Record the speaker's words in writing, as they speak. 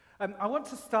I want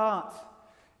to start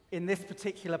in this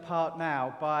particular part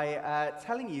now by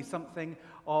telling you something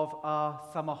of our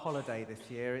summer holiday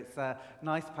this year. It's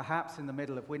nice, perhaps, in the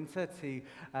middle of winter to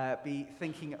be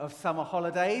thinking of summer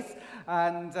holidays.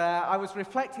 And I was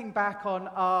reflecting back on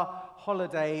our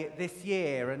holiday this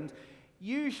year. And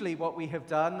usually what we have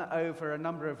done over a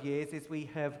number of years is we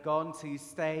have gone to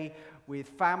stay with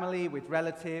family, with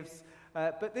relatives.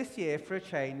 But this year, for a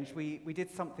change, we did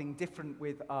something different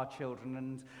with our children,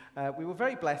 and we were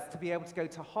very blessed to be able to go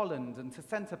to Holland and to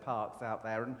Center Parcs out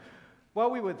there. And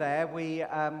while we were there, we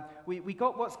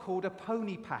got what's called a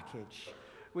pony package,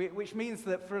 which means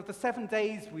that for the 7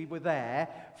 days we were there,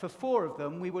 for 4 of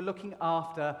them, we were looking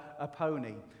after a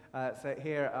pony. So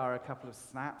here are a couple of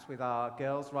snaps with our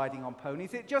girls riding on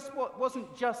ponies. It just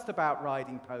wasn't just about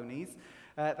riding ponies.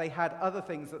 They had other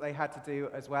things that they had to do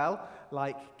as well,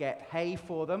 like get hay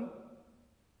for them,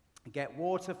 get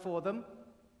water for them,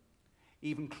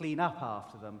 even clean up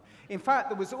after them. In fact,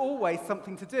 there was always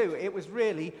something to do. It was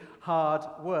really hard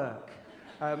work.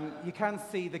 You can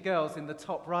see the girls in the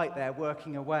top right there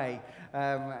working away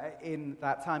in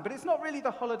that time. But it's not really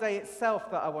the holiday itself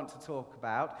that I want to talk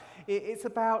about. It's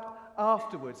about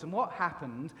afterwards and what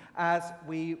happened as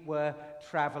we were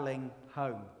traveling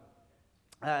home.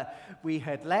 We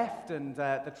had left, and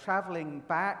the travelling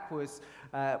back was,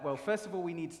 first of all,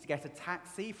 we needed to get a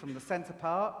taxi from the Center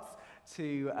Parcs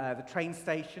to the train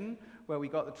station, where we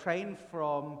got the train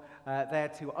from there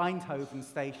to Eindhoven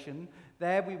station.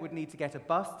 There we would need to get a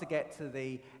bus to get to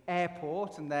the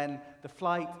airport, and then the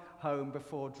flight home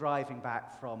before driving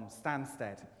back from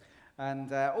Stansted.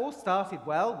 And all started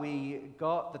well. We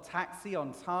got the taxi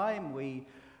on time. We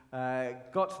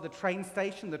got to the train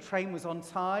station. The train was on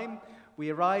time. We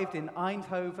arrived in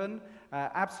Eindhoven,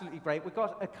 absolutely great. We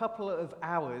got a couple of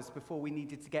hours before we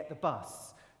needed to get the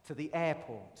bus to the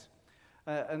airport.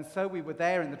 And so we were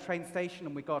there in the train station,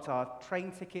 and we got our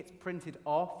train tickets printed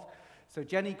off. So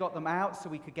Jenny got them out so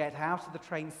we could get out of the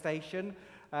train station,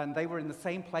 and they were in the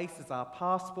same place as our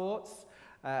passports.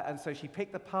 And so she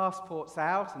picked the passports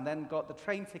out and then got the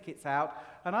train tickets out,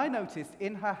 and I noticed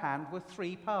in her hand were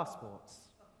 3 passports.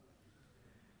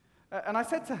 And I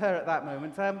said to her at that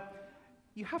moment,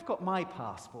 "You have got my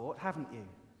passport, haven't you?"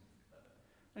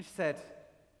 And she said,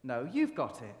 "No, you've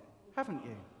got it, haven't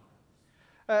you?"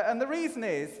 And the reason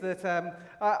is that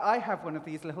I have one of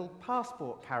these little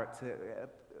passport character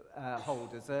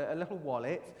holders, a little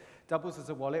wallet, doubles as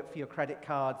a wallet for your credit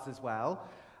cards as well.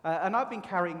 And I've been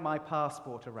carrying my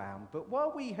passport around. But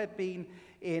while we had been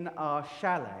in our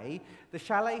chalet, the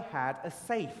chalet had a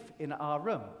safe in our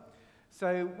room.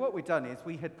 So what we'd done is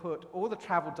we had put all the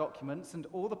travel documents and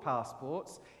all the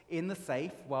passports in the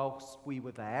safe whilst we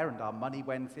were there, and our money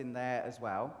went in there as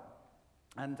well.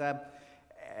 And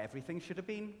everything should have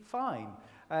been fine.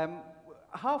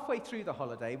 Halfway through the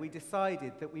holiday, we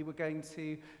decided that we were going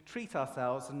to treat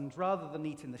ourselves, and rather than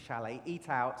eat in the chalet, eat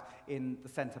out in the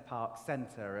Center Parcs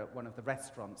Centre at one of the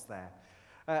restaurants there.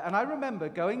 And I remember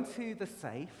going to the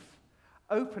safe,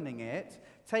 opening it,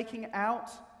 taking out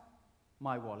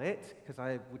my wallet, because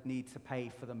I would need to pay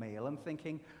for the meal, and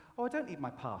thinking, I don't need my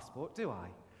passport, do I?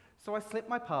 So I slipped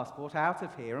my passport out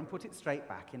of here and put it straight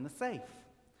back in the safe.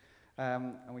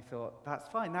 And we thought, that's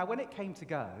fine. Now, when it came to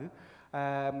go,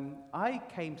 I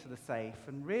came to the safe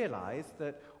and realized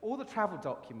that all the travel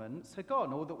documents had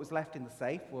gone. All that was left in the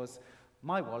safe was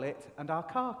my wallet and our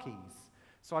car keys.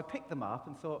 So I picked them up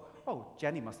and thought,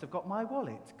 Jenny must have got my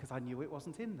wallet, because I knew it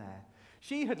wasn't in there.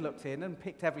 She had looked in and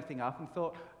picked everything up and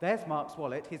thought, there's Mark's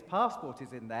wallet, his passport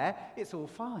is in there, it's all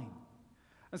fine.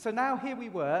 And so now here we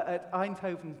were at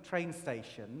Eindhoven train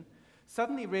station,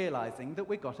 suddenly realizing that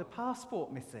we got a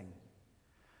passport missing.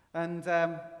 And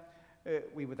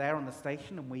we were there on the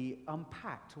station, and we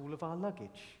unpacked all of our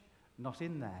luggage, not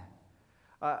in there.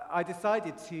 I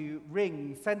decided to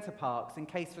ring Center Parcs in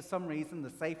case for some reason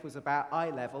the safe was about eye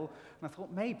level, and I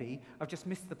thought maybe I've just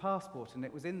missed the passport and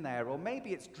it was in there, or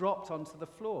maybe it's dropped onto the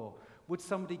floor. Would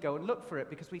somebody go and look for it?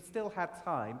 Because we still had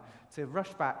time to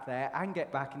rush back there and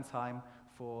get back in time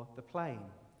for the plane.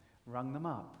 Rung them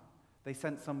up. They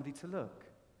sent somebody to look.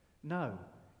 No,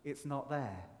 it's not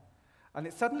there. And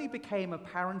it suddenly became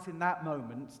apparent in that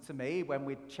moment to me, when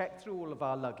we'd checked through all of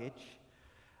our luggage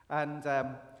and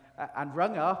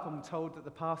rung up and told that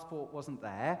the passport wasn't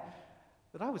there,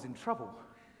 that I was in trouble.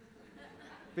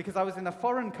 Because I was in a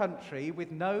foreign country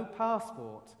with no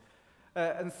passport.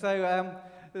 And so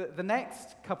the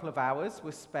next couple of hours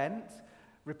were spent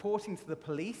reporting to the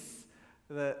police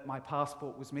that my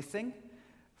passport was missing,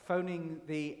 phoning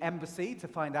the embassy to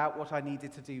find out what I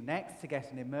needed to do next to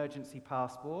get an emergency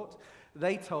passport.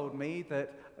 They told me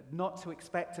that not to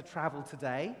expect to travel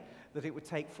today, that it would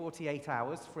take 48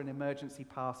 hours for an emergency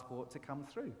passport to come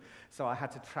through. So I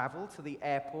had to travel to the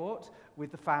airport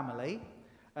with the family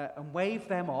and wave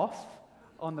them off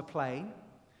on the plane.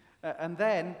 And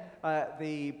then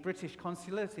the British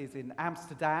consulate is in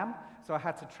Amsterdam, so I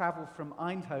had to travel from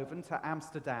Eindhoven to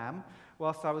Amsterdam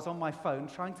whilst I was on my phone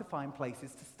trying to find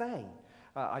places to stay.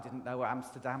 I didn't know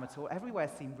Amsterdam at all. Everywhere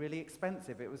seemed really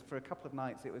expensive. It was, for a couple of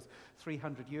nights, it was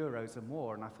 €300 or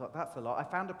more, and I thought, that's a lot. I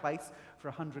found a place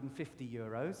for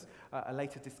 €150. I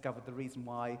later discovered the reason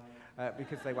why,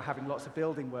 because they were having lots of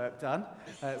building work done,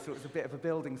 so it was a bit of a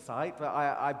building site, but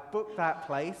I booked that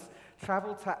place,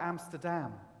 travelled to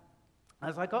Amsterdam.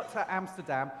 As I got to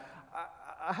Amsterdam,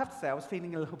 I have to say I was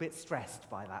feeling a little bit stressed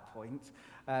by that point.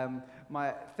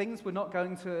 Things were not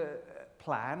going to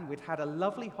plan. We'd had a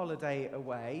lovely holiday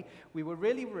away. We were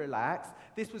really relaxed.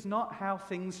 This was not how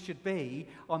things should be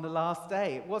on the last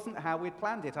day. It wasn't how we'd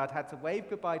planned it. I'd had to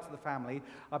wave goodbye to the family.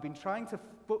 I'd been trying to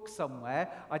book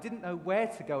somewhere. I didn't know where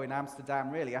to go in Amsterdam,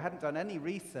 really. I hadn't done any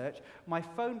research. My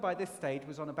phone by this stage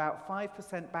was on about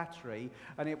 5% battery,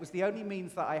 and it was the only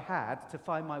means that I had to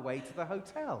find my way to the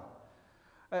hotel.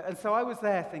 And so I was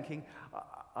there thinking,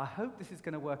 I hope this is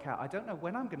going to work out. I don't know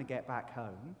when I'm going to get back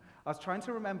home. I was trying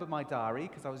to remember my diary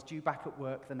because I was due back at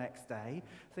work the next day,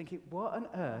 thinking, what on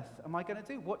earth am I going to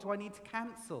do? What do I need to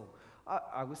cancel?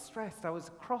 I was stressed. I was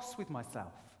cross with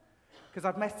myself because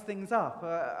I'd messed things up.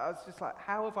 I was just like,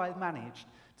 how have I managed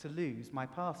to lose my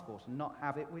passport and not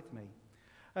have it with me?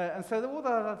 And so all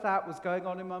of that was going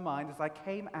on in my mind as I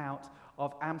came out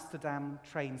of Amsterdam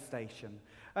train station.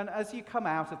 And as you come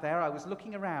out of there, I was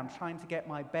looking around trying to get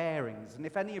my bearings. And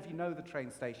if any of you know the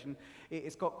train station,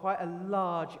 it's got quite a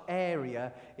large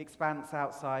area, expanse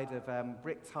outside of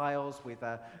brick tiles with,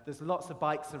 there's lots of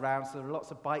bikes around, so there are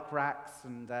lots of bike racks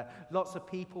and lots of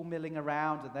people milling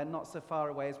around, and they're not so far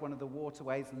away as one of the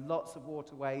waterways, lots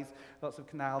of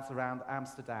canals around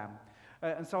Amsterdam.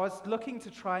 And so I was looking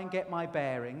to try and get my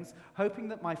bearings, hoping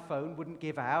that my phone wouldn't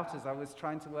give out as I was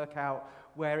trying to work out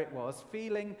where it was,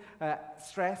 feeling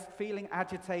stressed, feeling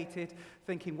agitated,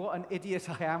 thinking what an idiot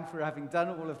I am for having done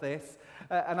all of this.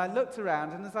 And I looked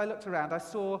around, and as I looked around, I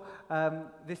saw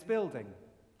this building.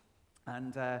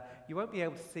 And you won't be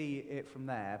able to see it from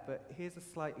there, but here's a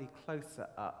slightly closer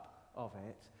up of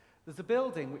it. There's a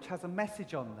building which has a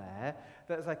message on there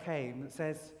that, as I came, that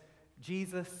says,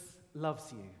 Jesus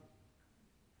loves you.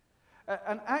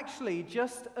 And actually,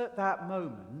 just at that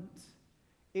moment,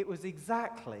 it was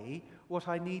exactly what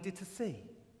I needed to see.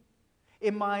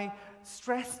 In my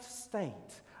stressed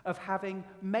state of having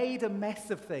made a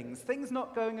mess of things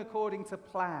not going according to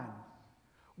plan,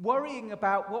 worrying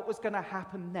about what was going to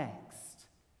happen next,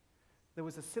 there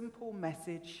was a simple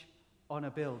message on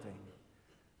a building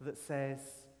that says,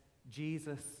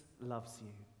 Jesus loves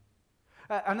you.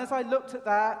 And as I looked at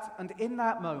that, and in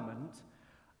that moment,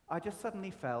 I just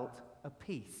suddenly felt a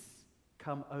peace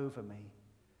come over me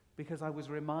because I was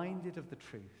reminded of the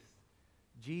truth.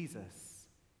 Jesus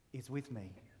is with me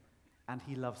and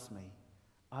he loves me.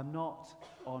 I'm not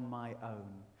on my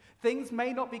own. Things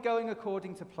may not be going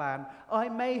according to plan. I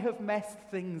may have messed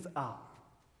things up.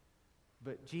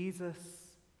 But Jesus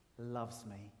loves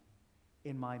me.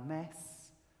 In my mess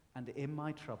and in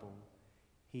my trouble,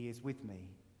 he is with me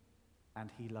and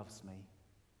he loves me.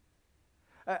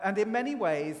 And in many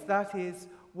ways, that is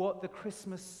what the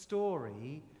Christmas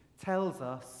story tells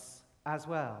us as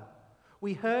well.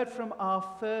 We heard from our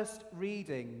first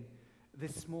reading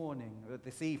this morning, or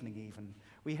this evening even,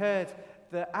 we heard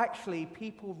that actually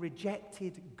people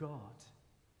rejected God.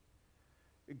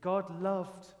 God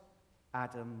loved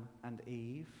Adam and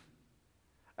Eve,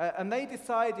 and they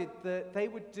decided that they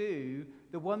would do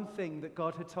the one thing that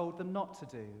God had told them not to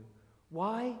do.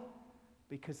 Why?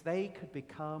 Because they could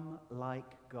become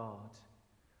like God.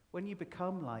 When you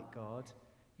become like God,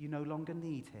 you no longer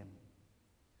need him.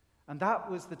 And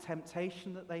that was the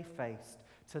temptation that they faced,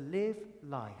 to live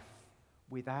life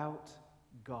without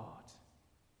God.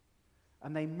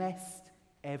 And they messed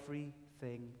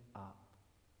everything up.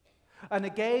 And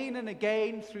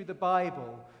again through the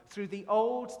Bible, through the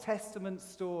Old Testament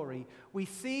story, we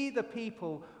see the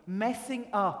people messing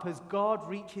up as God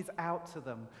reaches out to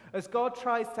them, as God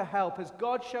tries to help, as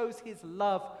God shows his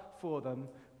love for them,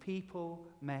 people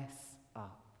mess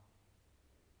up.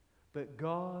 But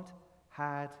God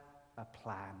had a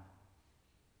plan.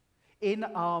 In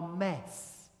our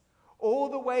mess, all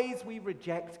the ways we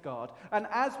reject God, and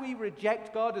as we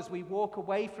reject God, as we walk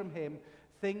away from him,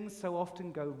 things so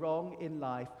often go wrong in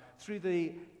life. Through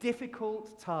the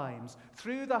difficult times,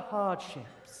 through the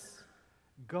hardships,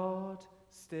 God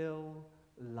still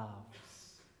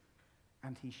loves.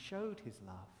 And he showed his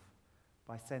love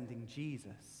by sending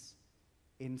Jesus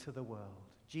into the world.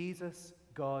 Jesus,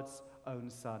 God's own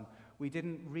Son. We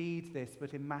didn't read this,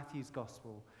 but in Matthew's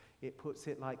Gospel, it puts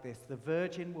it like this: the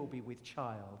virgin will be with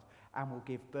child and will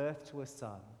give birth to a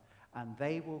son, and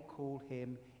they will call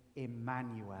him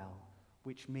Emmanuel,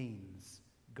 which means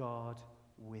God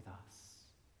with us.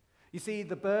 You see,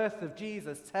 the birth of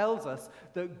Jesus tells us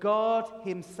that God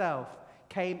himself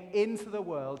came into the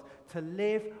world to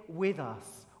live with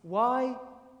us. Why?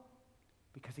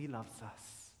 Because he loves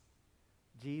us.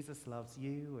 Jesus loves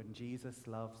you and Jesus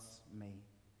loves me.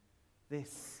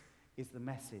 This is the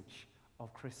message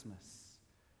of Christmas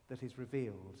that is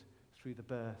revealed through the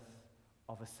birth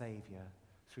of a Savior,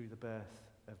 through the birth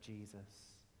of Jesus.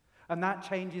 And that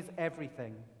changes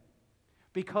everything.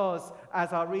 Because,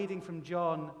 as our reading from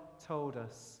John told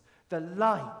us, the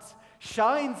light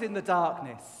shines in the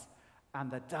darkness, and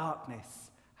the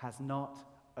darkness has not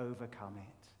overcome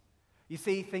it. You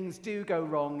see, things do go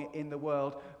wrong in the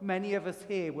world. Many of us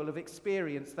here will have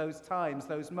experienced those times,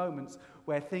 those moments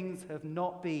where things have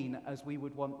not been as we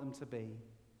would want them to be.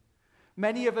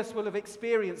 Many of us will have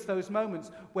experienced those moments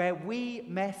where we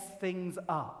mess things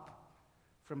up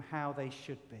from how they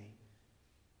should be.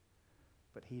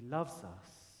 But he loves us,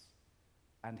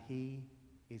 and he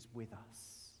is with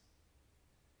us.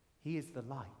 He is the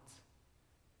light.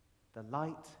 The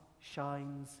light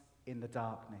shines in the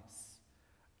darkness,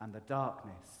 and the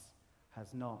darkness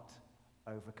has not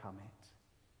overcome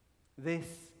it. This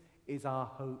is our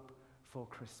hope for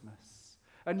Christmas.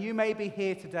 And you may be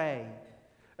here today,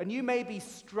 and you may be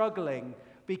struggling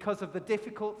because of the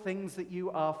difficult things that you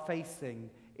are facing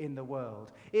in the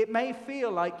world. It may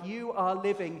feel like you are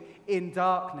living in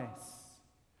darkness.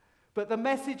 But the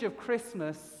message of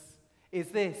Christmas is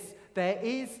this: there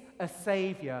is a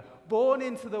Savior born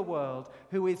into the world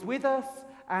who is with us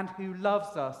and who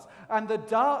loves us. And the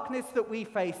darkness that we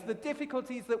face, the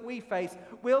difficulties that we face,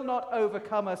 will not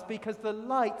overcome us, because the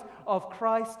light of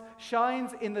Christ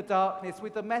shines in the darkness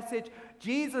with the message: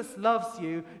 Jesus loves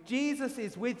you, Jesus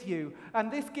is with you.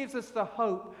 And this gives us the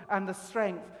hope and the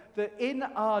strength that in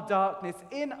our darkness,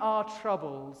 in our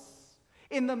troubles,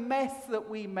 in the mess that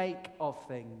we make of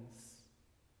things,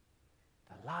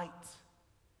 the light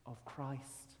of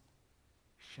Christ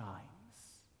shines.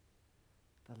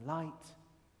 The light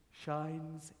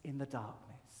shines in the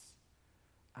darkness,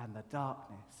 and the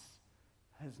darkness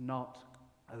has not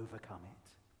overcome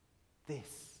it.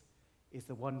 This is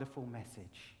the wonderful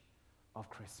message of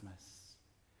Christmas.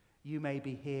 You may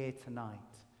be here tonight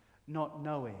not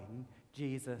knowing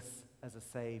Jesus as a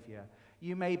Savior.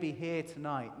 You may be here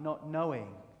tonight not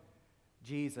knowing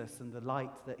Jesus and the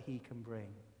light that he can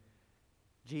bring,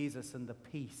 Jesus and the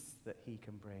peace that he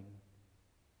can bring,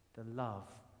 the love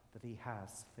that he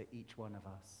has for each one of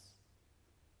us.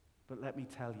 But let me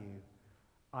tell you,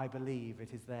 I believe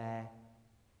it is there.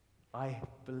 I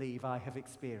believe I have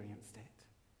experienced it.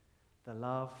 The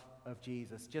love of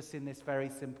Jesus, just in this very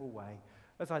simple way.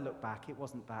 As I look back, it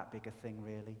wasn't that big a thing,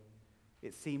 really.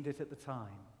 It seemed it at the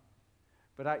time.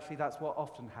 But actually, that's what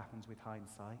often happens with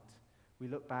hindsight. We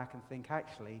look back and think,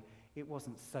 actually, it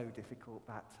wasn't so difficult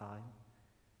that time.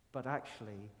 But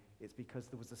actually, it's because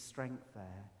there was a strength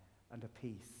there and a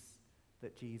peace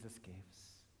that Jesus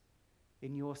gives.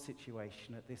 In your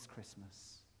situation at this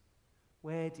Christmas,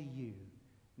 where do you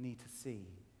need to see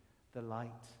the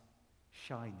light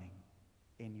shining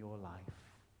in your life?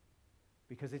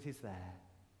 Because it is there,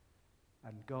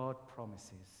 and God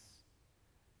promises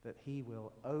that he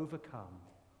will overcome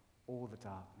all the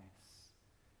darkness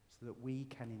so that we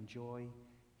can enjoy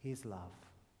his love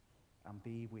and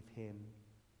be with him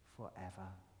forever.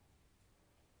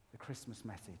 The Christmas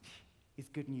message is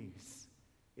good news.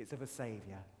 It's of a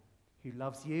Savior who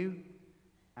loves you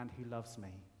and who loves me.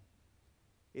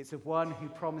 It's of one who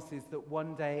promises that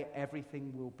one day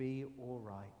everything will be all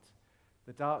right.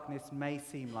 The darkness may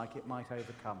seem like it might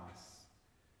overcome us,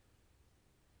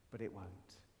 but it won't.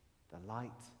 The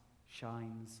light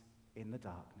shines in the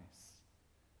darkness,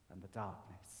 and the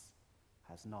darkness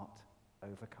has not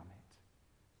overcome it.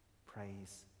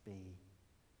 Praise be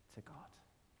to God.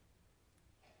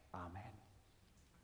 Amen.